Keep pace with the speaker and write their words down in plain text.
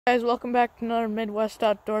Guys, welcome back to another Midwest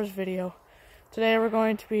Outdoors video. Today we're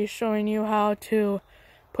going to be showing you how to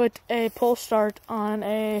put a pull start on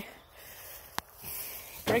a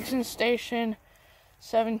Briggs & Station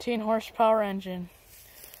 17 horsepower engine.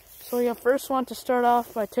 So you'll first want to start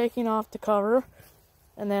off by taking off the cover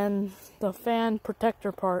and then the fan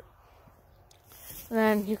protector part. And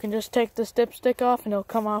then you can just take the dipstick off and it'll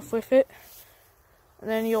come off with it. And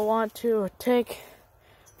then you'll want to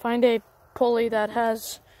find a pulley that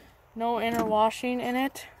has no inner washing in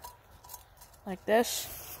it, like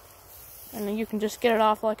this, and then you can just get it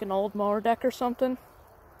off like an old mower deck or something.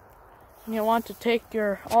 And you'll want to take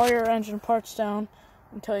all your engine parts down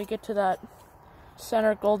until you get to that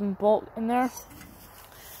center golden bolt in there.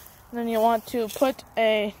 And then you want to put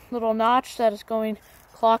a little notch that is going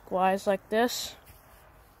clockwise like this.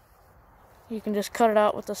 You can just cut it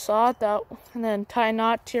out with a saw and then tie a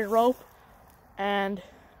knot to your rope and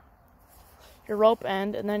your rope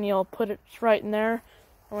end, and then you'll put it right in there,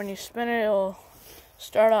 and when you spin it, it'll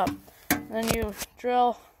start up. And then you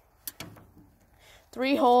drill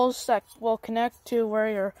 3 holes that will connect to where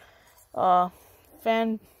your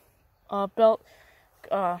fan belt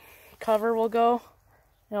cover will go.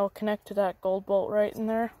 It'll connect to that gold bolt right in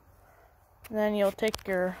there. And then you'll take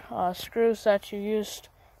your screws that you used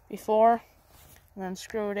before and then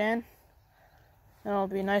screw it in, and it'll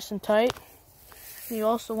be nice and tight. You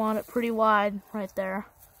also want it pretty wide right there,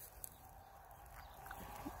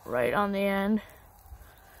 right on the end,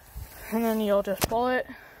 and then you'll just pull it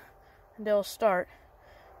and it'll start.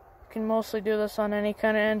 You can mostly do this on any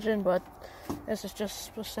kind of engine, but this is just a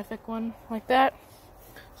specific one like that.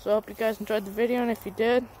 So I hope you guys enjoyed the video, and if you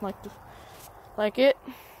did, like it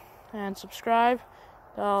and subscribe.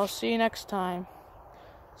 I'll see you next time.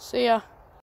 See ya.